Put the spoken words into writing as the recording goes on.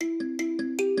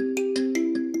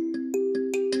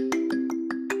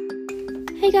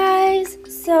Hey guys,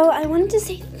 so I wanted to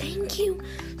say thank you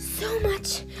so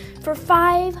much for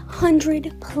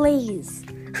 500 plays.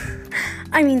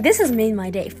 I mean, this has made my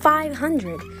day.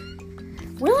 500.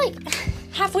 We're like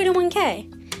halfway to 1K.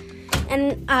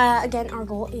 And again, our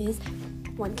goal is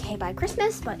 1K by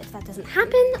Christmas, but if that doesn't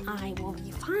happen, I will be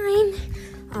fine.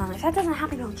 If that doesn't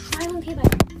happen, I'll try 1K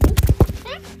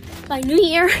by New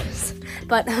Year's,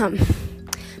 but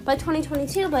by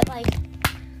 2022, but like,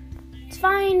 it's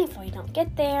fine if we don't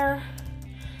get there.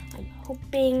 I'm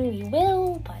hoping we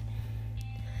will, but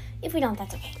if we don't,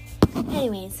 that's okay.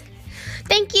 Anyways,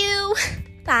 thank you.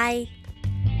 Bye.